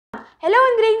Hello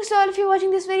and greetings to all of you watching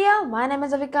this video. My name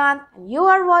is Avikant and you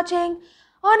are watching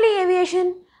Only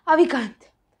Aviation Avikant.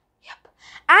 Yep.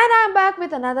 And I am back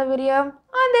with another video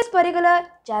on this particular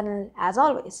channel as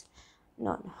always.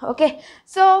 Okay.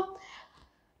 So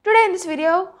today in this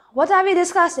video, what are we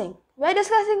discussing? We are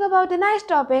discussing about a nice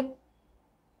topic,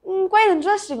 quite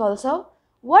interesting also.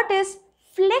 What is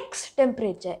flex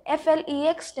temperature?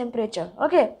 Flex temperature.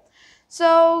 Okay.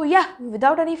 So yeah,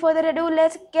 without any further ado,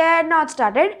 let's get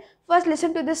started. First,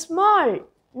 listen to this small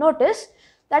notice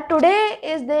that today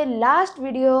is the last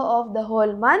video of the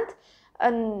whole month,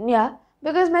 and yeah,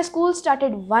 because my school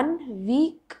started 1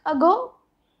 week ago.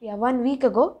 Yeah, 1 week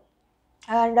ago,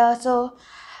 and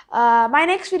my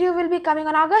next video will be coming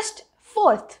on August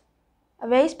 4th. A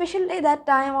very special day that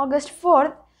time, August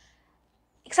 4th.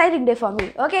 Exciting day for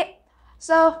me. Okay,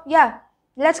 so yeah,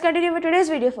 let's continue with today's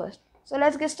video first. So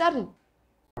let's get started.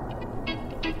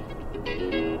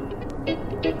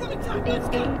 Let's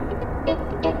go.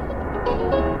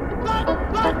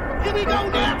 Here we go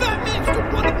now. That man's the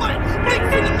one of mine.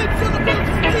 Makes in the mix of the world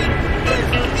spin.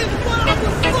 This is what I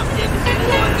was fucking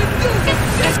born to do.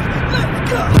 Yes,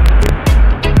 let's go.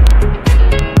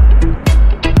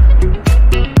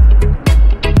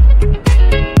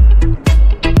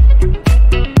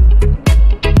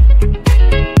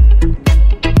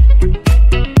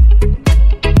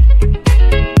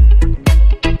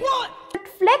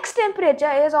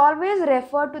 Temperature is always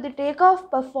referred to the takeoff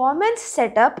performance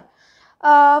setup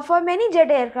for many jet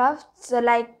aircrafts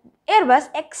like Airbus,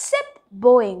 except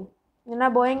Boeing. You know,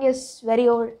 Boeing is very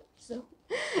old. So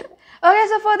okay,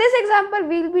 so for this example,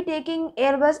 we will be taking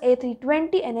Airbus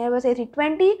A320 and Airbus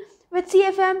A320 with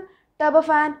CFM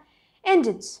turbofan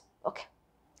engines. Okay,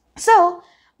 so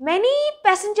many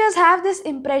passengers have this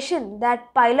impression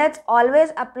that pilots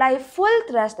always apply full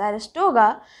thrust, that is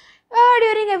TOGA,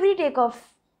 during every takeoff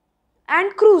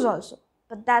and cruise also,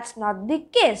 but that's not the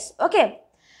case. Okay,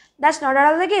 that's not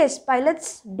at all the case.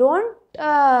 Pilots don't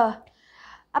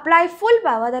apply full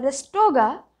power, that is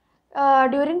TOGA,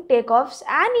 during takeoffs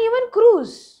and even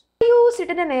cruise. You sit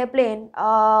in an airplane,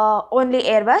 only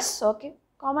Airbus, okay,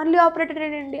 commonly operated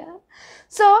in India.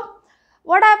 So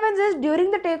what happens is,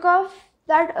 during the takeoff,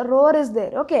 that roar is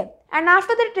there, okay, and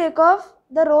after the takeoff,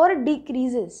 the roar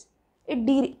decreases.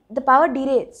 The power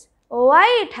derates. Why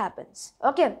it happens?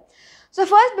 Okay, so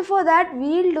first, before that,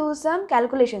 we'll do some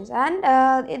calculations, and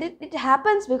it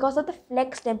happens because of the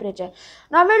flex temperature.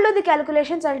 Now we'll do the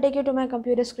calculations. I'll take you to my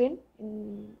computer screen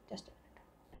in just a minute.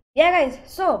 Yeah guys,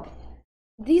 so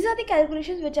these are the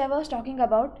calculations which I was talking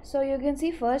about. So you can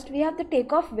see, first we have the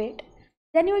takeoff weight,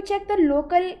 then you will check the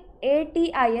local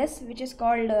ATIS, which is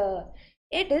called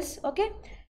ATIS, okay,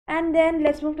 and then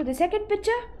let's move to the second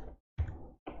picture.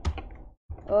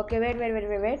 Okay,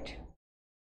 wait.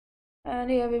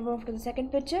 And here we move to the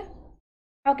second picture.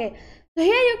 Okay, so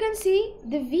here you can see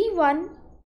the V1,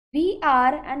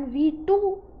 VR and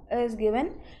V2 is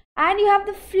given, and you have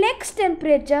the flex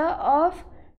temperature of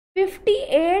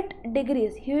 58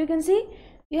 degrees. Here you can see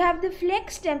you have the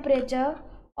flex temperature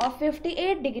of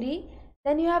 58 degree.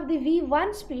 Then you have the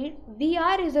V1 speed,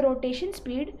 VR is the rotation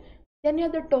speed, then you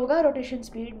have the TOGA rotation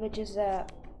speed, which is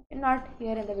not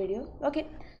here in the video. Okay,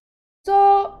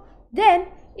 so then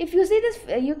if you see this,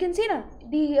 you can see now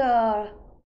the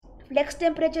flex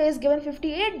temperature is given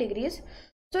 58 degrees.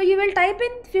 So you will type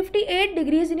in 58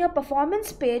 degrees in your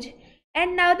performance page,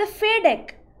 and now the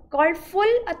FADEC, called Full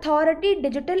Authority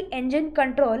Digital Engine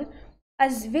Control,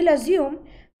 will assume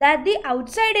that the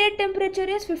outside air temperature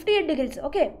is 58 degrees.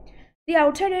 Okay, the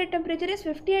outside air temperature is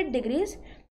 58 degrees,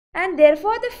 and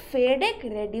therefore the FADEC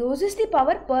reduces the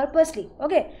power purposely.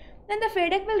 Okay, then the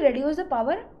FADEC will reduce the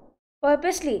power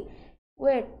purposely.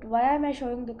 Wait, why am I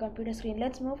showing the computer screen?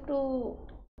 Let's move to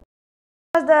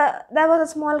that was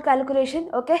a small calculation.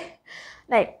 Okay,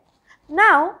 right.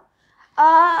 Now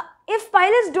if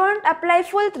pilots don't apply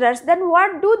full thrust, then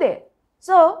what do they?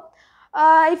 So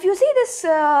if you see this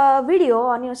video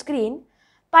on your screen,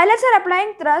 pilots are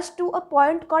applying thrust to a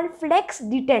point called flex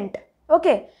detent.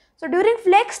 Okay, so during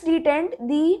flex detent,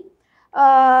 the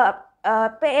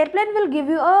airplane will give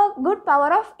you a good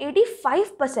power of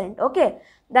 85%. Okay,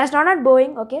 that's not at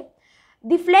Boeing. Okay,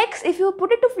 the flex, if you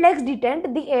put it to flex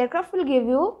detent, the aircraft will give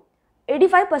you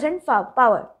 85%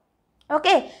 power.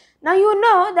 Okay, now you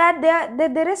know that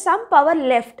there is some power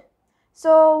left.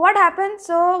 So what happens?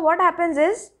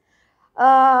 Is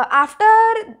after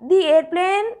the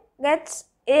airplane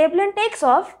takes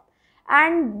off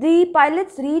and the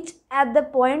pilots reach at the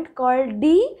point called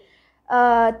the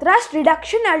thrust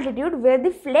reduction altitude, where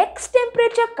the flex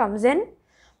temperature comes in,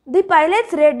 the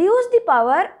pilots reduce the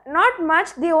power, not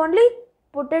much, they only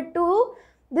put it to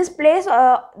this place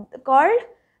called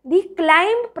the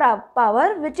climb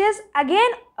power, which is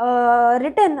again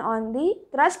written on the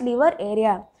thrust lever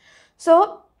area.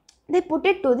 So they put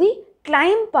it to the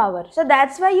climb power. So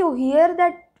that's why you hear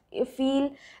that, you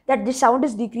feel that the sound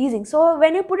is decreasing. So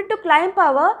when you put it to climb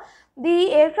power,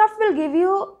 the aircraft will give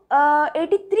you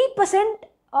 83%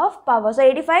 of power. So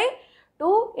 85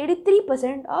 to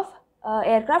 83% of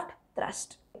aircraft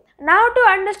thrust. Now to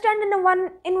understand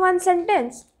in one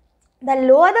sentence, the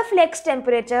lower the flex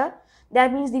temperature,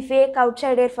 that means the fake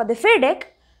outside air for the FADEC,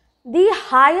 the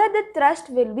higher the thrust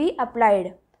will be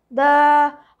applied.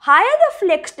 The higher the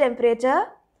flex temperature,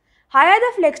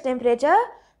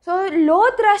 so low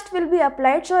thrust will be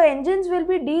applied, so engines will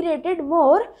be derated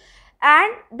more,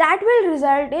 and that will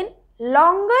result in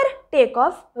longer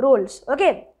takeoff rolls.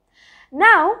 Okay.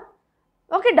 Now,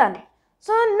 okay, done.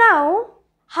 So now,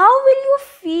 how will you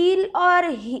feel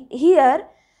or hear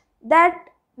that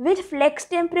which flex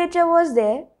temperature was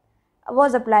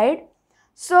applied?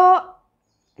 So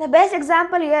the best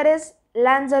example here is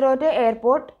Lanzarote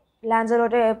Airport,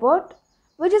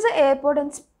 which is an airport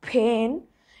in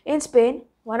Spain,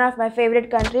 one of my favorite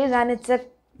countries, and it's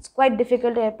quite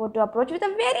difficult airport to approach with a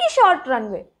very short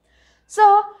runway.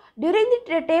 So during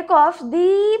the takeoff,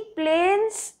 the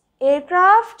plane's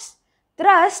aircraft's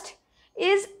thrust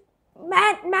is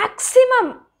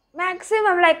maximum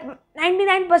like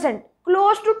 99%,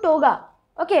 close to TOGA.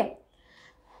 Okay,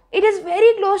 it is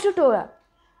very close to TOGA,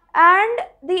 and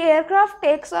the aircraft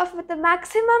takes off with the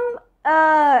maximum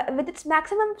with its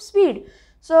maximum speed.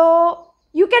 So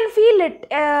you can feel it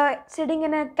sitting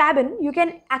in a cabin, you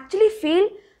can actually feel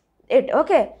it.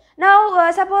 Okay,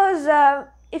 now suppose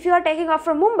if you are taking off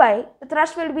from Mumbai, the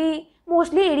thrust will be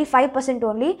mostly 85%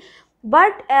 only,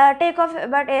 but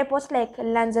airports like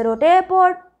Lanzarote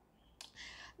Airport,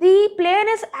 the plane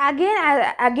is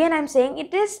again I'm saying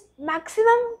it is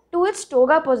maximum to its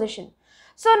TOGA position.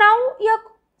 So now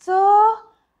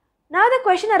the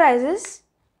question arises,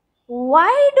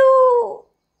 why do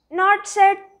not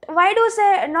set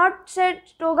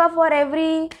TOGA for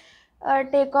every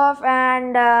takeoff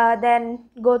and then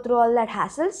go through all that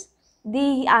hassles?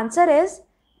 The answer is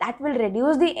that will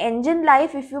reduce the engine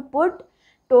life if you put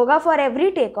TOGA for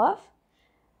every takeoff,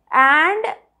 and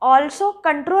also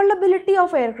controllability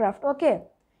of aircraft. Okay,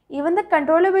 even the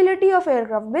controllability of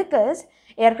aircraft, because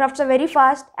aircrafts are very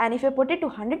fast, and if you put it to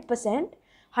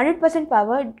 100%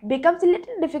 power, it becomes a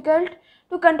little difficult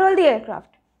to control the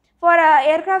aircraft. For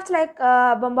aircrafts like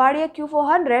Bombardier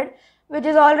Q400, which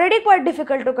is already quite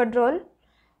difficult to control,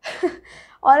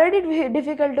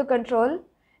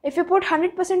 if you put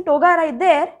 100% TOGA right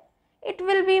there, it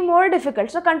will be more difficult.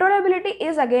 So controllability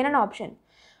is again an option.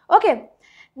 Okay,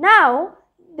 now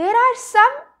there are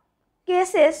some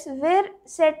cases where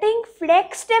setting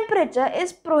flex temperature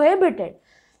is prohibited.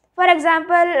 For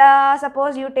example,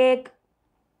 suppose you take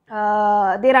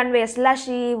the runway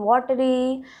slushy,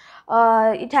 watery,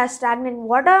 it has stagnant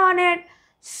water on it,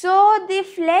 so the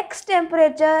flex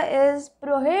temperature is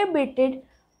prohibited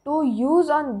to use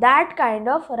on that kind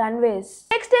of runways.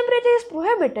 Flex temperature is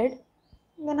prohibited,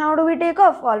 then how do we take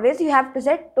off? Always you have to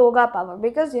set TOGA power,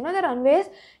 because the runway is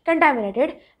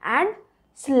contaminated and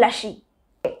slushy.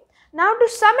 Now to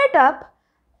sum it up,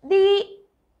 the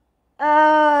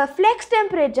flex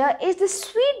temperature is the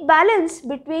sweet balance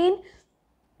between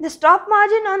the stop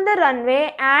margin on the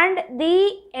runway and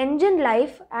the engine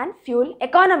life and fuel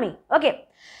economy. Okay,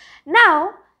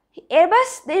 now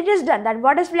Airbus, it is done that.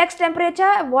 What is flex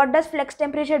temperature? What does flex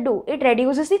temperature do? It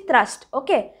reduces the thrust.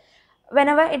 Okay,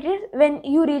 when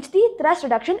you reach the thrust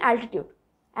reduction altitude,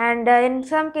 and in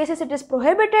some cases it is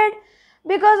prohibited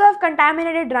because of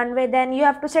contaminated runway, then you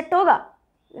have to set TOGA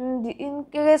in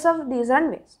case of these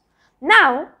runways.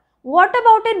 Now what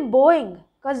about in Boeing?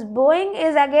 Because Boeing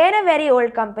is again a very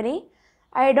old company.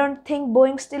 I don't think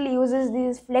Boeing still uses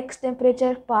these flex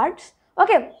temperature parts.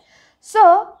 Okay,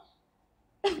 so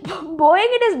Boeing,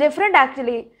 it is different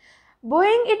actually.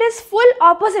 Boeing, it is full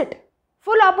opposite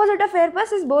of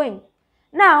Airbus is Boeing.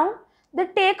 Now the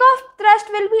takeoff thrust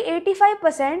will be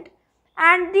 85%,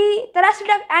 and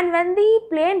and when the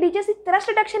plane reaches the thrust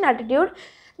reduction altitude,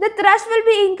 the thrust will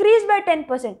be increased by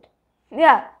 10%.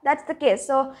 Yeah, that's the case.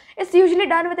 So it's usually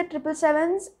done with the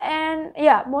 777s, and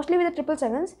yeah, mostly with the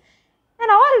 777s and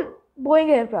all Boeing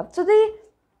aircraft. So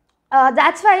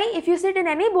that's why if you sit in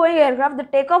any Boeing aircraft, the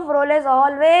takeoff roll is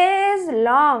always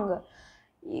long.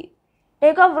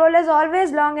 Takeoff roll is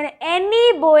always long in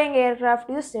any Boeing aircraft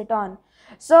you sit on.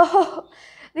 So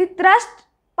the thrust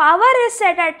power is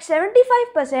set at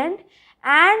 75%,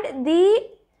 and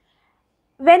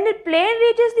when the plane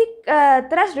reaches the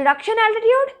thrust reduction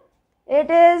altitude, it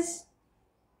is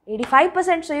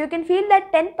 85%, so you can feel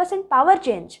that 10% power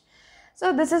change.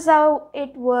 So this is how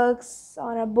it works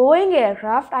on a Boeing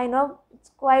aircraft. I know it's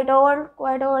quite old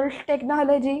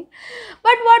technology,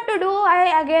 but what to do?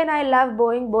 I love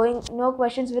Boeing. No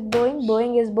questions with Boeing.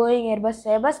 Boeing is Boeing, Airbus,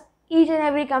 Airbus. Each and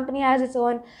every company has its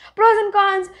own pros and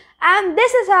cons, and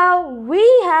this is how we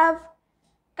have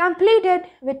completed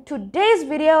with today's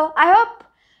video. I hope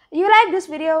you like this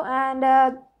video, and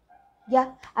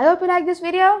yeah, I hope you like this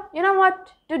video. You know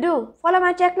what to do. Follow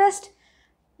my checklist.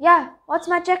 Yeah, what's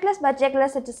my checklist? My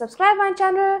checklist is to subscribe my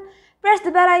channel, press the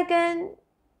bell icon,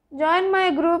 join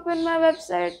my group in my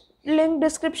website, link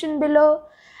description below,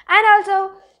 and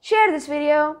also share this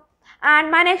video. And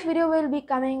my next video will be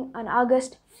coming on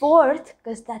August 4th,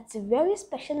 because that's a very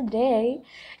special day.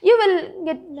 You will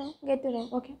get to know.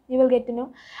 Okay, you will get to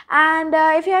know. And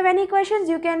if you have any questions,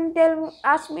 you can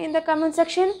ask me in the comment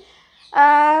section.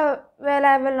 Well,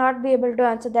 I will not be able to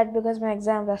answer that because my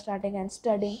exams are starting and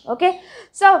studying. Okay,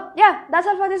 so yeah, that's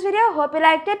all for this video. Hope you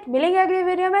liked it. मिलेंगे अगली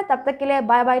video में, तब तक के लिए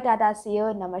bye bye, Tata, C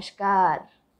you,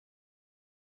 नमस्कार.